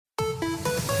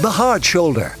The Hard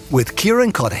Shoulder with Kieran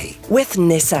with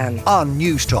Nissan on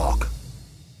News Talk.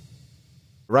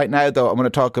 Right now, though, I want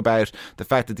to talk about the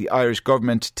fact that the Irish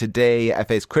government today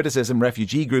faced criticism,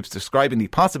 refugee groups describing the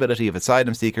possibility of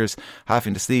asylum seekers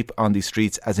having to sleep on these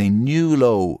streets as a new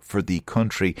low for the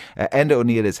country. Enda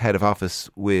O'Neill is head of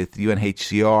office with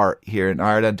UNHCR here in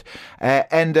Ireland.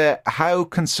 Enda, how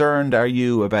concerned are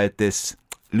you about this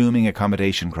looming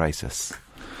accommodation crisis?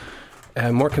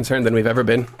 More concerned than we've ever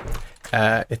been.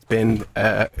 It's been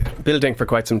building for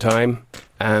quite some time,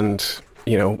 and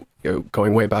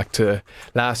going way back to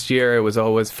last year, it was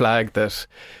always flagged that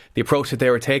the approach that they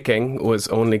were taking was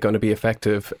only going to be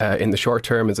effective in the short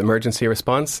term as emergency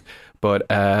response. But,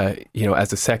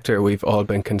 as a sector, we've all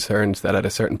been concerned that at a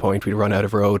certain point we'd run out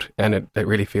of road, and it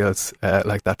really feels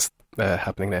like that's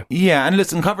happening now. Yeah, and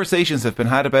listen, conversations have been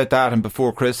had about that, and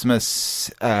before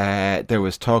Christmas there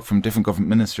was talk from different government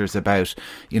ministers about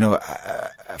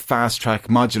fast track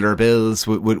modular bills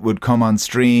would come on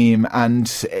stream,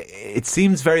 and it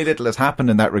seems very little has happened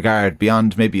in that regard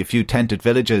beyond maybe a few tented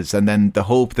villages and then the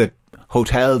hope that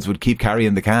hotels would keep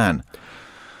carrying the can.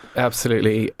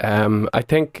 Absolutely. I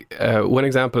think one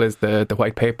example is the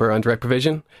white paper on direct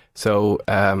provision. So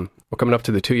we're coming up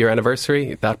to the 2-year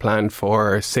anniversary. That planned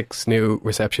for 6 new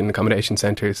reception accommodation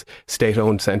centres,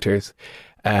 state-owned centres.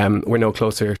 We're no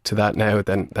closer to that now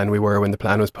than we were when the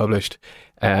plan was published.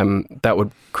 That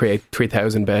would create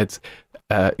 3,000 beds.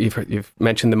 You've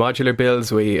mentioned the modular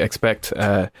bills. We expect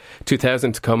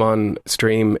 2,000 to come on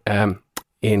stream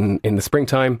in the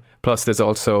springtime. Plus, there's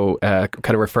also kind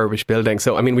of refurbished buildings.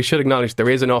 So, we should acknowledge there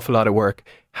is an awful lot of work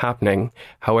happening.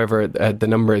 However, the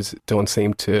numbers don't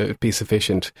seem to be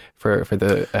sufficient for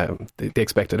the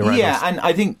expected arrivals. Yeah, and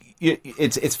I think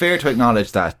it's fair to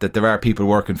acknowledge that there are people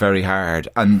working very hard,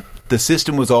 and the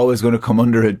system was always going to come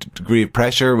under a degree of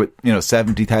pressure with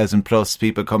 70,000 plus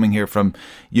people coming here from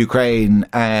Ukraine,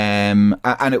 and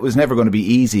it was never going to be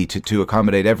easy to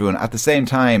accommodate everyone. At the same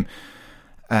time,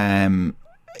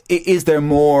 is there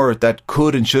more that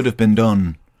could and should have been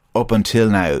done up until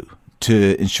now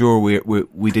to ensure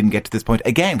we didn't get to this point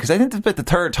again? Because I think it's about the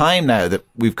third time now that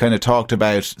we've kind of talked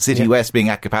about City West being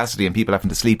at capacity and people having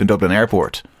to sleep in Dublin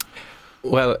Airport.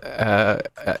 Well,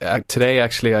 today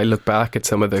actually I look back at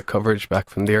some of the coverage back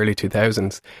from the early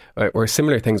 2000s where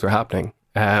similar things were happening.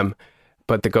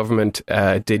 But the government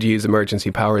did use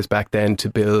emergency powers back then to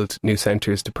build new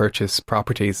centres, to purchase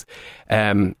properties.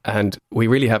 And we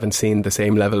really haven't seen the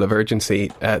same level of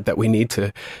urgency that we need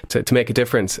to make a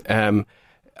difference.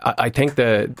 I think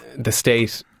the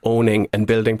state owning and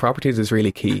building properties is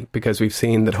really key, because we've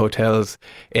seen that hotels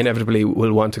inevitably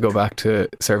will want to go back to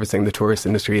servicing the tourist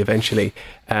industry eventually.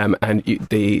 And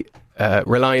the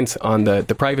reliance on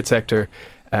the private sector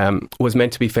was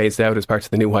meant to be phased out as part of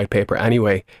the new white paper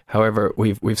anyway. However,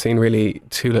 we've seen really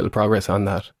too little progress on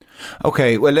that.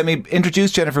 Okay, well, let me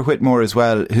introduce Jennifer Whitmore as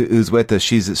well, who's with us.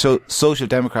 She's a Social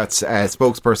Democrats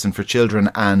spokesperson for Children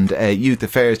and Youth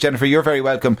Affairs. Jennifer, you're very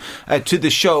welcome to the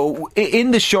show.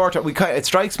 In the short term, it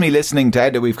strikes me listening to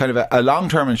Enda, we've kind of a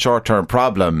long-term and short-term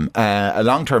problem, a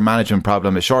long-term management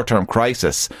problem, a short-term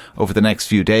crisis over the next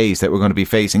few days that we're going to be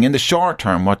facing. In the short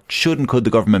term, what should and could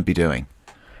the government be doing?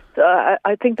 So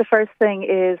I think the first thing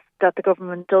is that the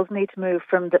government does need to move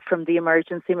from the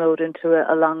emergency mode into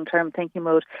a long-term thinking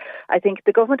mode. I think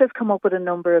the government has come up with a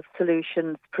number of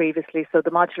solutions previously. So the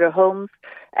modular homes,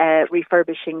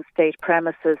 refurbishing state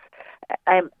premises,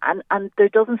 and there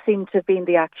doesn't seem to have been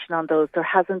the action on those. There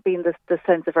hasn't been the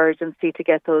sense of urgency to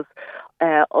get those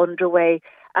underway.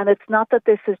 And it's not that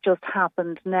this has just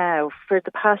happened now. For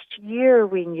the past year,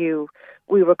 we knew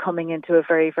we were coming into a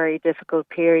very, very difficult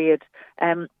period.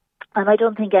 And I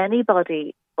don't think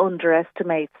anybody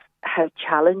underestimates how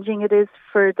challenging it is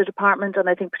for the department, and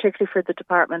I think particularly for the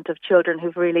Department of Children,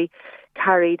 who've really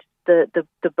carried the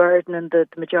burden and the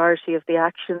majority of the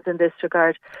actions in this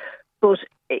regard. But,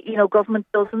 government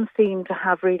doesn't seem to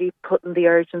have really put in the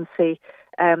urgency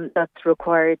that's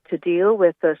required to deal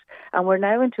with it. And we're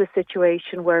now into a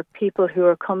situation where people who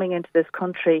are coming into this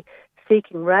country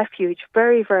seeking refuge,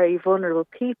 very, very vulnerable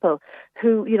people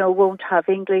who, won't have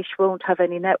English, won't have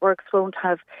any networks, won't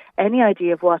have any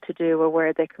idea of what to do or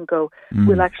where they can go,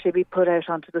 will actually be put out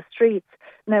onto the streets.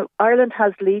 Now, Ireland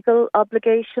has legal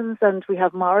obligations and we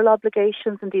have moral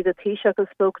obligations. Indeed, the Taoiseach has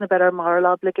spoken about our moral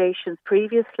obligations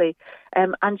previously,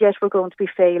 and yet we're going to be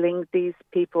failing these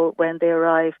people when they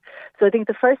arrive. So I think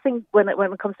the first thing when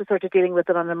it comes to sort of dealing with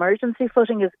it on an emergency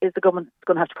footing is the government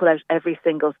going to have to pull out every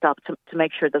single stop to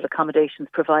make sure that accommodation is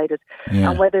provided.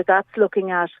 Yeah. And whether that's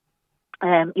looking at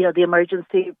The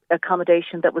emergency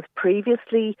accommodation that was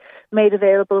previously made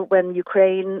available when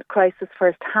Ukraine crisis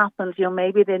first happened,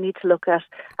 maybe they need to look at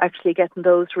actually getting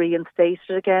those reinstated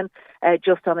again,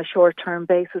 just on a short-term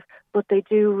basis. But they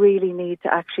do really need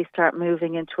to actually start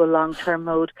moving into a long-term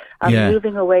mode and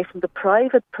moving away from the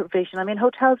private provision. I mean,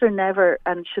 hotels are never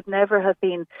and should never have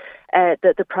been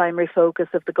the primary focus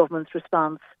of the government's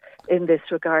response in this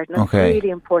regard, and it's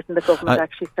really important the government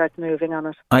actually starts moving on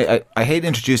it. I hate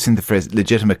introducing the phrase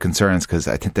legitimate concerns, because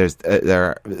I think there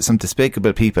are some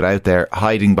despicable people out there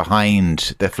hiding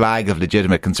behind the flag of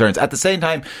legitimate concerns. At the same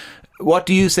time, what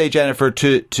do you say, Jennifer,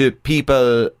 to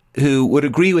people who would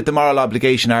agree with the moral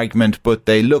obligation argument, but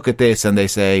they look at this and they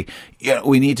say,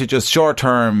 we need to just short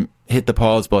term hit the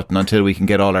pause button until we can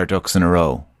get all our ducks in a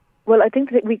row? Well, I think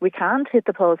that we can't hit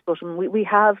the pause button. We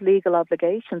have legal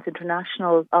obligations,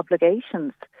 international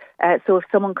obligations. So if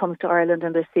someone comes to Ireland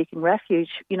and they're seeking refuge,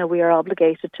 we are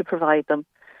obligated to provide them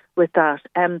with that.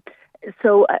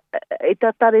 So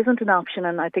that isn't an option,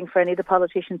 and I think for any of the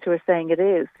politicians who are saying it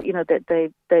is,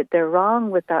 they're wrong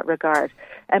with that regard.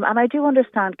 And I do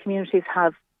understand communities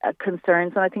have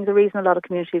concerns, and I think the reason a lot of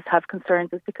communities have concerns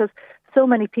is because so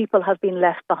many people have been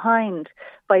left behind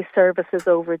by services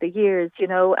over the years,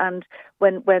 and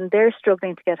when they're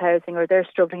struggling to get housing or they're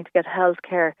struggling to get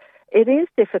healthcare, it is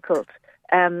difficult,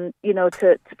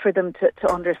 for them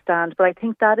to understand. But I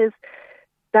think that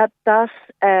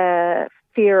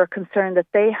fear or concern that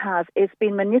they have is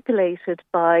being manipulated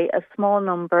by a small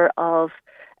number of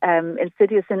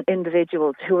insidious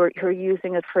individuals who are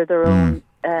using it for their own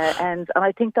ends. And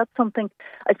I think that's something,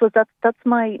 I suppose that's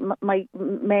my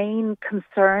main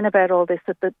concern about all this,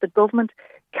 that the government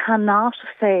cannot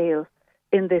fail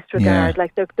in this regard.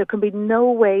 Like there can be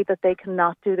no way that they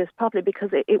cannot do this properly, because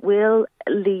it will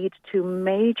lead to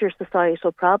major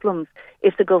societal problems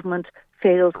if the government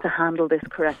fails to handle this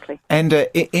correctly. And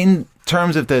in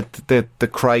terms of the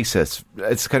crisis,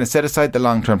 it's kind of set aside the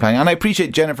long-term planning. And I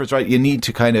appreciate Jennifer's right, you need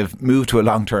to kind of move to a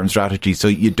long-term strategy so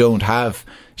you don't have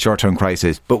short-term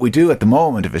crisis. But we do at the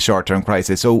moment have a short-term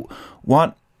crisis. So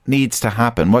what needs to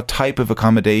happen? What type of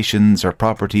accommodations or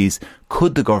properties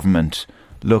could the government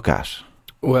look at?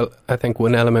 Well, I think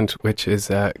one element which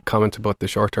is common to both the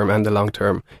short-term and the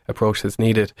long-term approach that's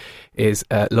needed is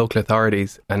local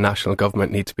authorities and national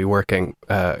government need to be working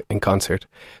in concert.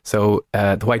 So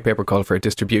the white paper called for a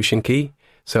distribution key.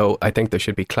 So I think there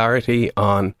should be clarity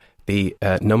on the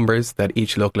numbers that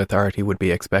each local authority would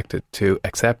be expected to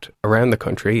accept around the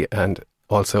country, and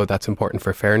also that's important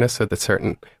for fairness so that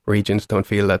certain regions don't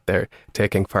feel that they're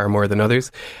taking far more than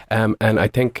others. And I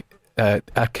think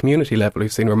at community level,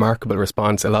 we've seen remarkable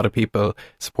response. A lot of people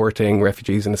supporting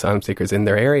refugees and asylum seekers in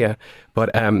their area,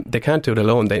 but they can't do it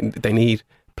alone. They need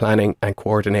planning and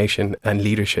coordination and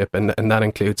leadership, and that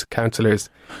includes councillors,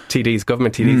 TDs,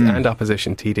 government TDs and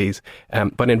opposition TDs.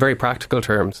 But in very practical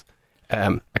terms,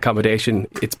 accommodation,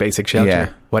 it's basic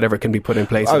shelter, whatever can be put in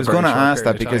place. I was going to ask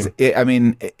that because,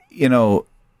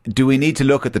 do we need to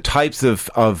look at the types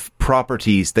of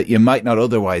properties that you might not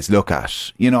otherwise look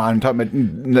at? I'm talking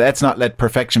about, let's not let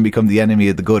perfection become the enemy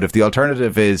of the good. If the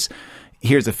alternative is,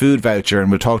 here's a food voucher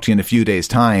and we'll talk to you in a few days'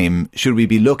 time, should we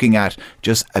be looking at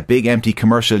just a big empty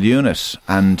commercial unit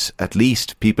and at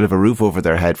least people have a roof over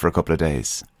their head for a couple of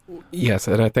days? Yes,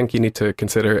 and I think you need to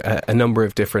consider a number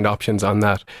of different options on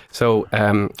that. So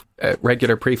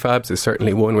regular prefabs is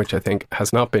certainly one which I think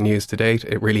has not been used to date.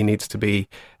 It really needs to be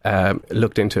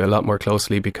looked into a lot more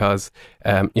closely because,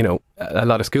 a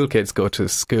lot of school kids go to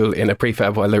school in a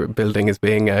prefab while their building is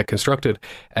being constructed,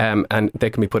 and they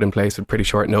can be put in place at pretty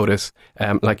short notice.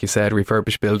 Like you said,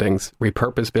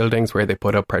 repurposed buildings where they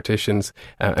put up partitions,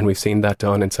 and we've seen that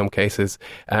done in some cases.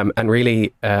 And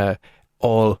really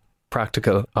all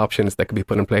practical options that can be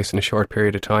put in place in a short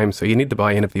period of time. So you need the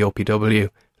buy-in of the OPW,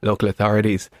 local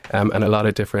authorities, and a lot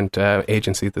of different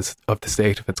agencies of the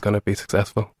state if it's going to be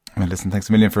successful. Well, listen, thanks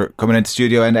a million for coming into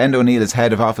studio. And Enda O'Neill is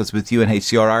head of office with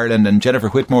UNHCR Ireland, and Jennifer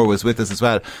Whitmore was with us as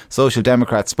well, Social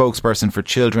Democrat spokesperson for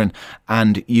Children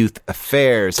and Youth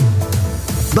Affairs.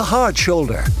 The Hard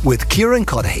Shoulder with Kieran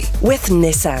with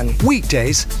Nissan.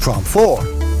 Weekdays from 4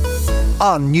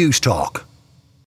 on News Talk.